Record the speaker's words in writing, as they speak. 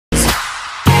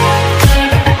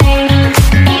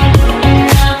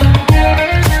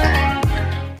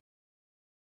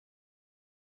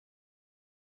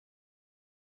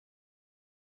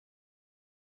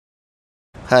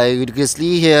Hi,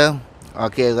 Lee here.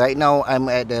 Okay, right now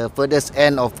I'm at the furthest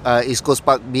end of East Coast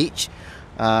Park Beach.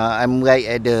 I'm right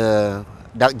at the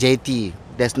Jetty.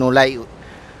 There's no light.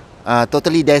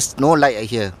 Totally, there's no light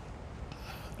here.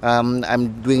 I'm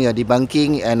doing a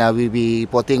debunking, and I will be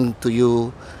reporting to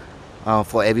you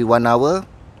for every 1 hour.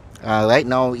 Right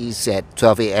now it's at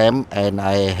 12 a.m. and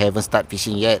I haven't started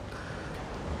fishing yet.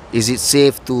 Is it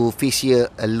safe to fish here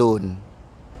alone?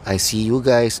 I see you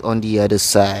guys on the other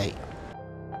side.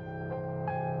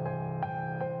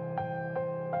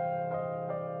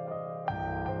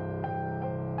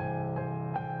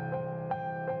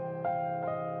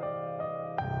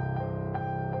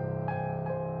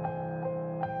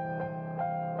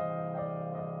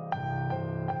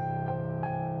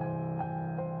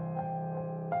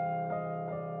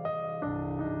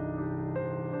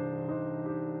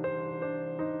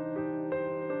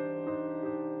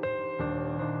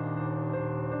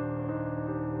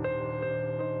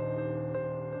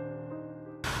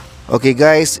 Okay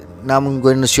guys, now I'm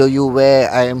going to show you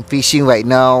where I am fishing right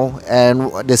now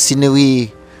and the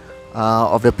scenery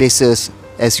of the places.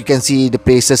 As you can see, the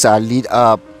places are lit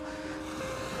up.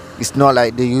 It's not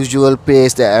like the usual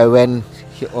place that I went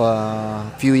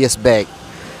a few years back.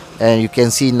 And you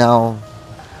can see now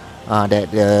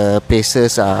that the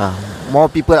places are more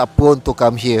people are prone to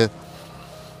come here.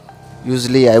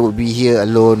 Usually I would be here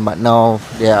alone, but now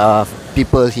there are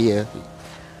people here.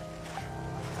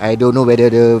 I don't know whether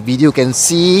the video can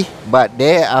see, but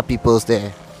there are people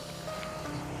there.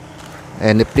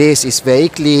 And the place is very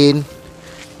clean.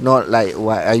 Not like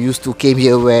what I used to came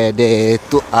here where there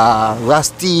are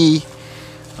rusty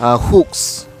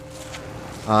hooks,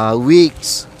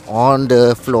 wigs on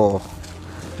the floor.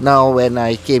 Now when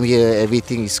I came here,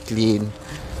 everything is clean.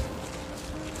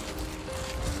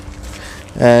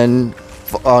 And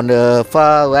on the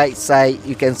far right side,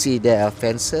 you can see there are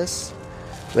fences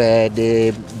where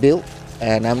they built,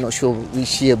 and I'm not sure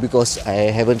which year because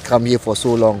I haven't come here for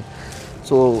so long.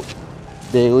 So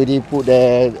they already put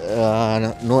there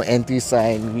no entry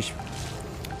sign, which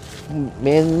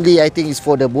mainly I think is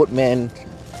for the boatman.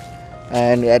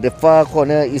 And at the far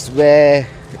corner is where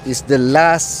is the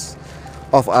last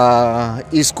of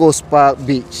East Coast Park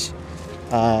Beach.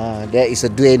 There is a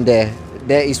drain there.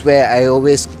 That is where I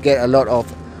always get a lot of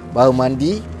bau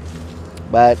mandi,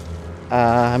 but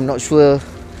I'm not sure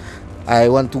I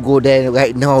want to go there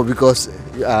right now because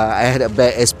I had a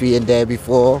bad experience there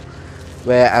before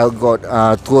where I got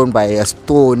thrown by a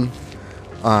stone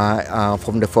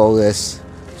from the forest.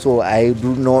 So I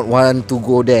do not want to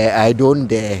go there. I don't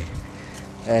dare.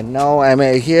 And now I'm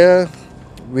here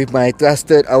with my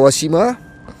trusted Awashima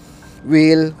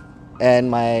reel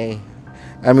and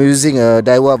I'm using a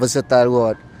Daiwa versatile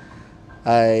rod.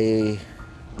 I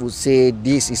would say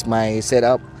this is my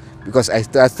setup because I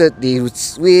trusted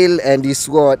this reel and this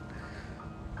rod,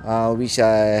 which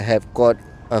I have caught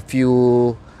a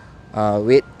few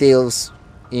red tails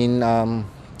in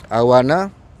arowana,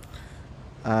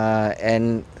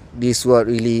 and this rod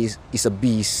really is a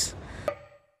beast.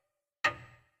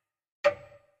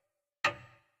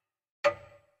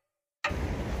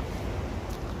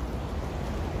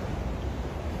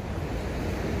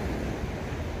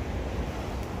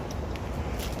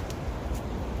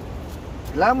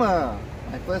 Lama,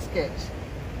 my first catch.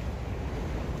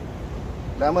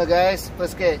 Lama guys,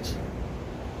 first catch.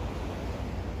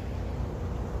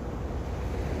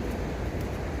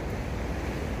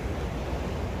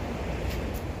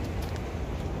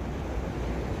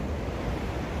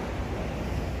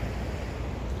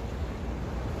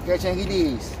 Catch and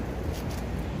release.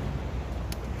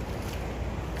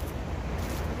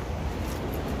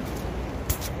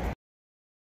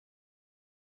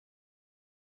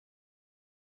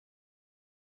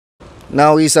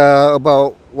 Now it's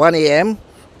about 1 a.m.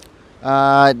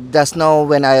 Just now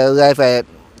when I arrived at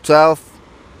 12,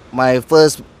 my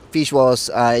first fish was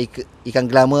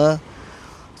ikan glamour.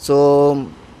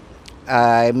 So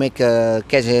I make a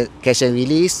catch and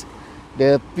release.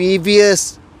 The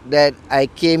previous that I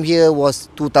came here was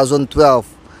 2012.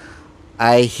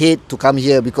 I hate to come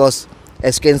here because,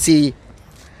 as you can see,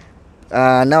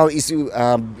 now it's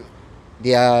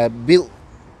they are built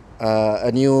a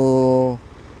new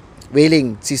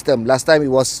railing system. Last time it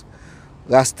was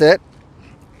rusted,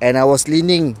 and I was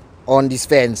leaning on this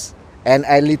fence, and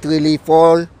I literally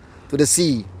fall to the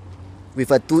sea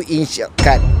with a 2-inch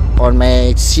cut on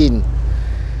my shin.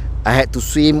 I had to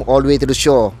swim all the way to the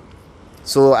shore.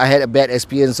 So I had a bad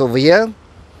experience over here.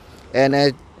 And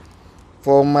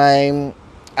for my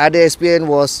other experience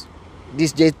was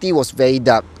this jetty was very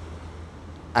dark.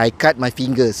 I cut my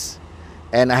fingers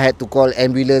and I had to call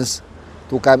ambulance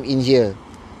to come in here.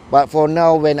 But for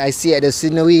now, when I see at the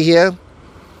scenery here,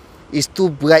 it's too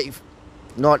bright,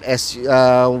 not as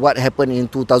what happened in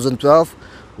 2012,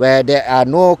 where there are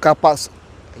no car parks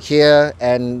here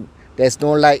and there's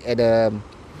no light at the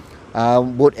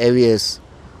both areas.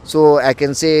 So I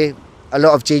can say a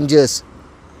lot of changes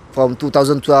from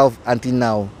 2012 until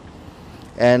now.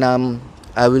 And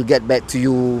I will get back to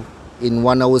you in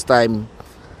 1 hour's time.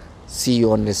 See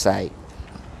you on the side.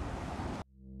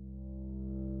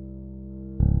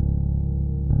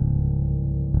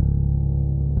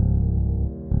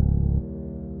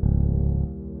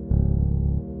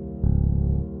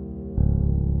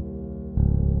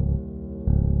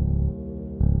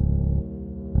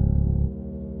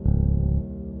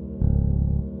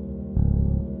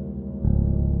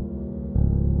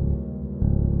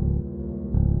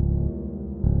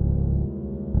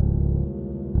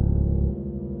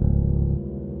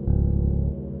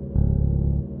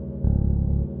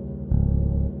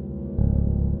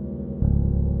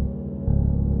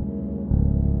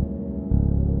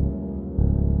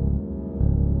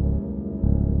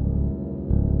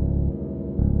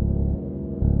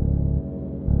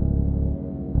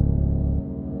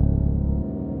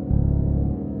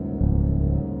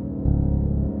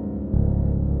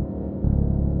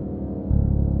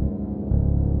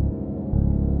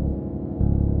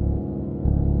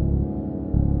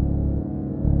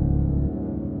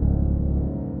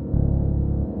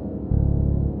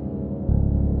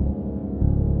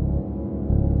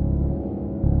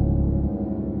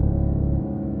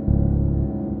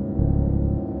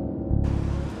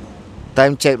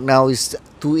 Time check now is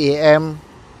 2 a.m.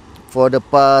 For the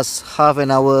past half an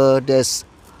hour, there's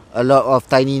a lot of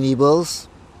tiny nibbles,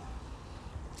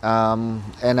 and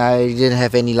I didn't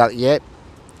have any luck yet.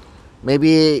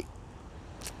 Maybe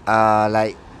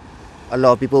like a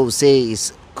lot of people would say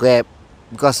is crab,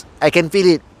 because I can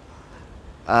feel it.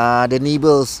 The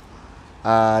nibbles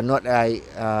are not like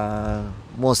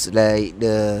most like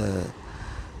the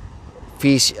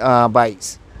fish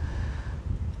bites.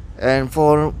 And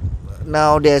for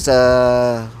now, there's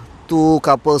two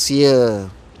couples here,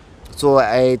 so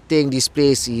I think this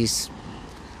place is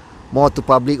more to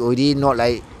public already, not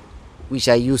like which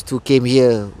I used to came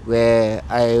here, where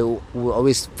I would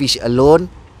always fish alone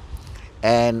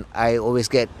and I always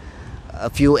get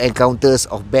a few encounters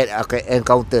of bad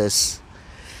encounters.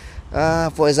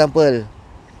 For example,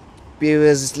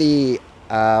 previously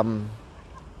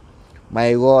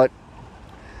my rod,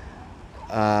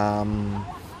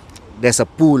 there's a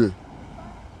pool,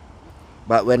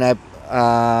 but when I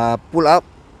pull up,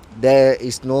 there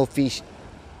is no fish.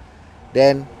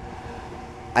 Then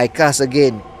I cast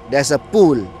again, there's a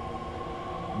pool,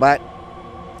 but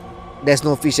there's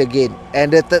no fish again.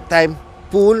 And the third time,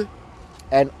 pull,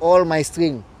 and all my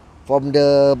string from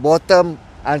the bottom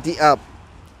until up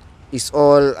is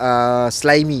all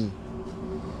slimy.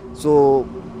 So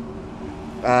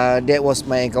that was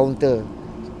my encounter.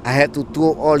 I had to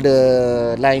throw all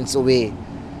the lines away,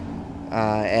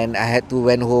 and I had to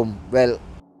went home. Well,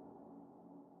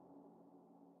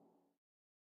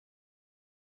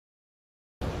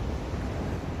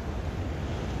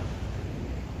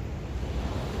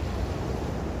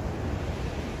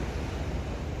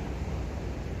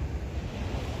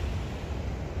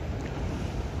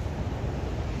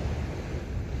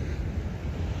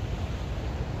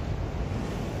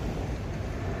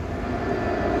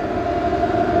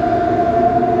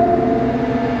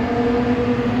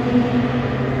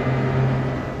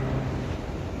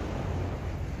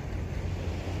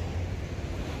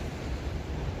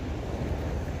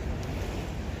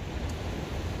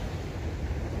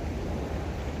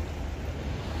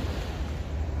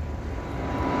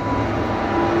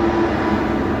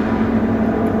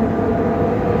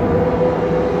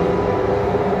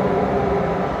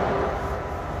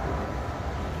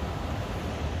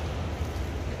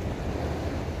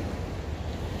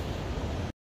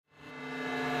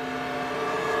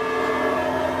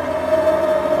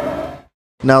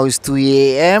 now it's 2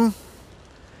 a.m.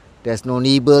 There's no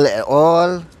nibble at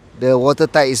all. The water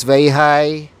tide is very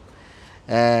high,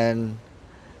 and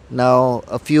now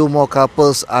a few more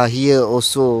couples are here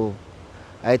also.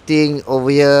 I think over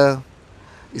here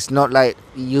it's not like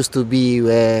it used to be,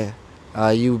 where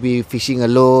you be fishing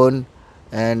alone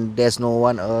and there's no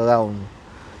one around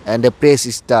and the place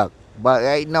is dark. But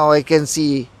right now I can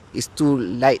see it's too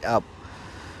light up.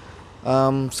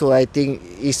 So I think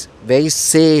it's very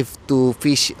safe to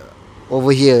fish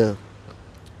over here,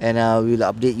 and I will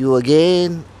update you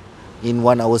again in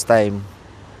 1 hour's time.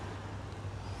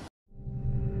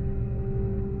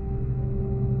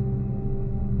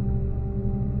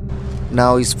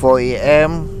 Now it's 4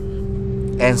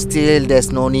 a.m. and still there's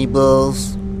no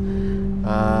nibbles.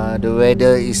 The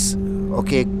weather is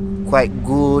okay, quite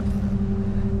good.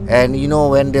 And you know,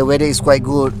 when the weather is quite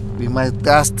good, with my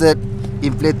trusted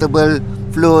inflatable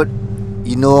float,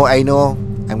 you know, I know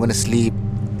I'm gonna sleep.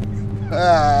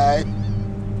 Bye.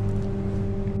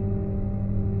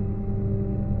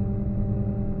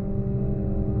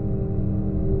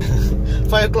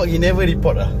 5 o'clock he never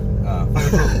report lah. 5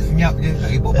 o'clock senyap je, tak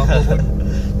report apa-apa pun.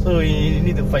 So you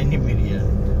need to find him really lah.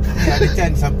 Ni ada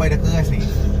chance sampai dah keras ni.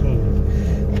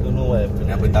 Don't know what happened.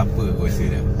 Dah betapa aku rasa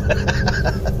dah.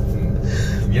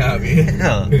 Senyap je.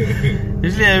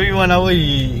 Usually every 1 hour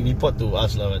he report to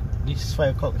us lah, but this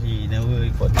 5 o'clock he never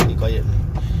report, he quiet.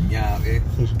 Senyap je.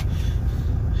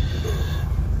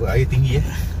 Air tinggi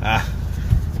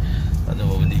tak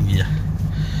tahu berapa tinggi lah.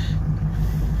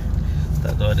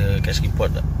 Tak tahu ada cash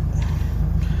report tak.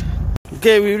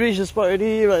 Okay, we reached the spot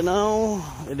already right now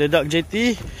at the Duck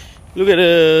Jetty. Look at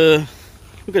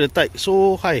the tide,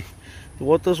 so high. The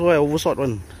water so high, overshot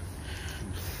one.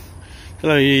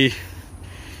 Kalau we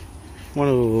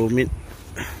want to meet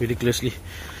really closely.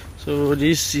 So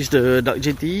this is the Duck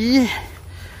Jetty.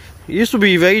 It used to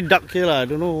be very dark here lah. I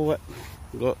don't know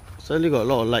what. Suddenly got a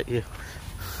lot of light here.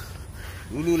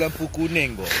 Dulu lampu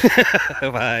kuning kau.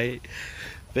 Bye.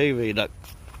 Very very dark.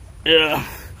 Yeah.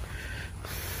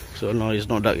 So now it's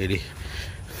not dark already.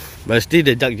 But still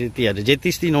the Duck Jetty. The jetty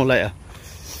still no light.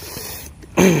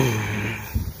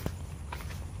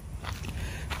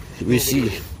 We see.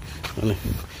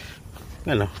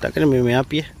 Mana? Tak kena main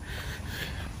api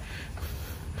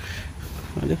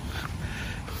Ada.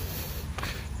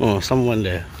 Oh, someone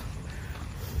there.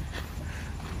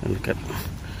 Dekat.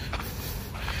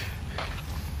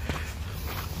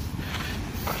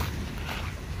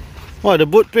 Oh, the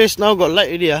boat place now got light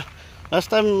already.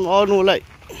 Last time all no light.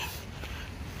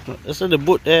 So the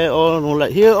boat there all no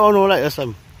light. Here all no light last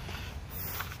time.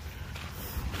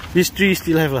 These three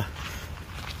still have .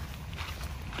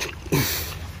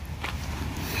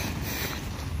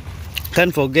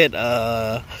 Can't forget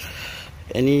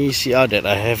any CR that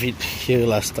I have it here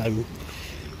last time.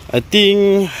 I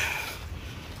think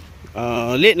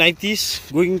late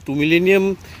 90s going to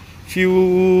millennium,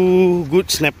 few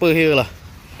good snapper here lah.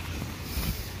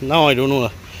 Now I don't know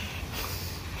lah.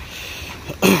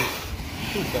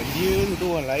 Bukan dia tu,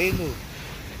 orang lain tu.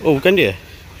 Oh, bukan dia?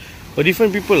 Oh,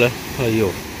 different people lah. Ayo.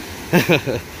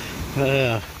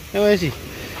 How is he?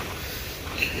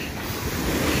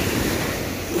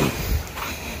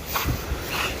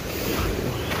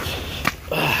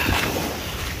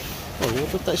 Oh,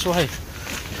 water tide so high.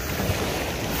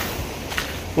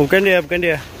 Oh, bukan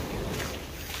dia.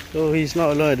 So he's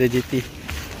not alone at the jetty.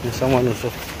 There's someone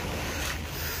also.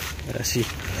 Let's see.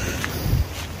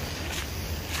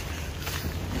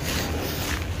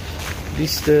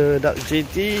 This the Duck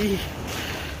Jetty.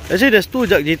 Actually, there's 2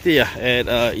 Duck Jetty at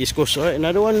East Coast. Right?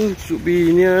 Another one should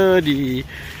be near the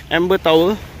Amber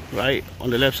Tower, right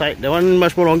on the left side. That one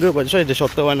much more longer, but this one is the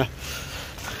shorter one.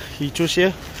 He chose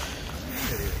here.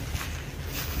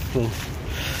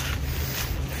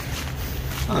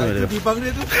 Itu dibang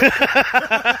dia tu.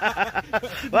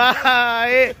 Wah,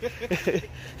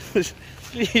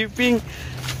 sleeping.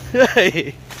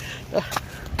 Hey.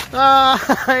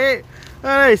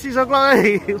 Hey, 6 o'clock.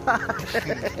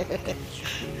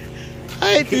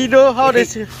 Hai, tidur. How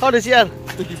does he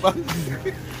Itu dibang.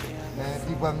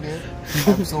 Dibang dia.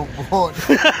 I'm so bored.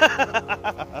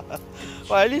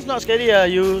 Well, at least not scary.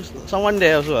 You someone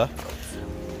there also.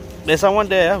 There's someone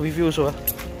there with you also.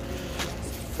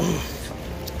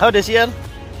 How does he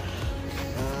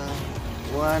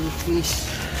One fish.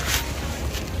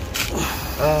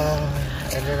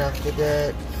 And then after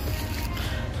that,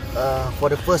 for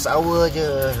the first hour je,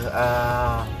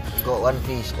 got 1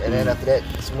 fish. And then after that,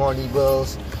 small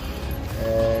nibbles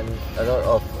and a lot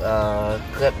of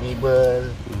crab nibble.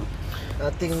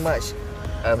 Nothing much.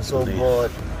 I'm so bored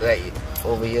right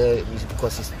over here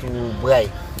because it's too bright.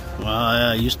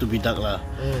 Yeah, it used to be dark lah.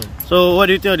 So what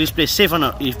do you think of this place? Safe or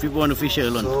not if people want to fish here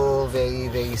alone? So very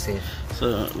very safe.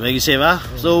 So very safe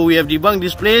So we have debunked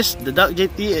this place. The Duck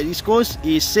Jetty at East Coast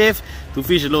is safe to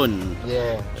fish alone.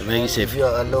 Yeah, very safe. If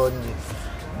you're alone,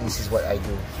 this is what I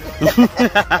do.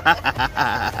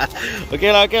 Okay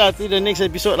lah. See the next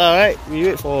episode lah, right? We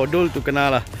wait for Dol to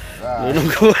kenal lah. Don't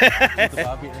go.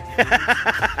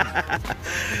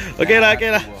 Okay lah.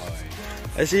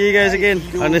 I see you guys again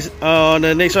on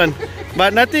the next one.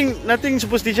 But nothing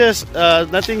superstitious,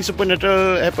 nothing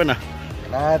supernatural happen .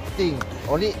 Nothing.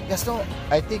 Only just now,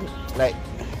 I think like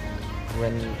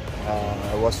when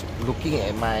I was looking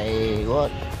at my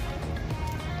rod,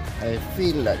 I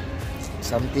feel like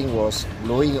something was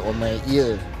blowing on my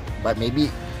ear. but maybe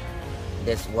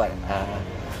that's what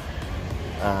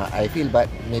I feel, but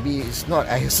maybe it's not.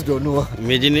 I also don't know.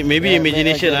 Maybe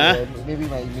imagination lah. Maybe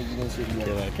my imagination.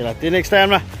 Yeah. Okay lah, till next time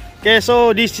lah. Okay,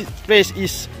 so this place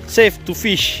is safe to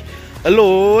fish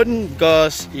alone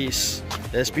because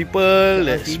there's people,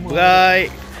 there's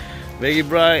bright, very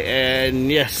bright, and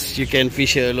yes, you can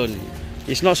fish here alone.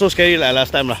 It's not so scary like last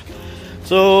time lah.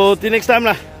 So till next time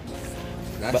lah.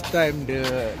 Last time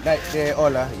the light there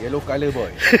all yellow colour boy.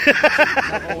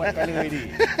 Now white colour already.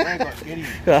 Why got scary?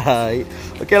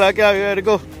 Okay lah, we gotta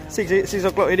go. 6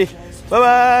 o'clock already. Bye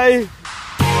bye.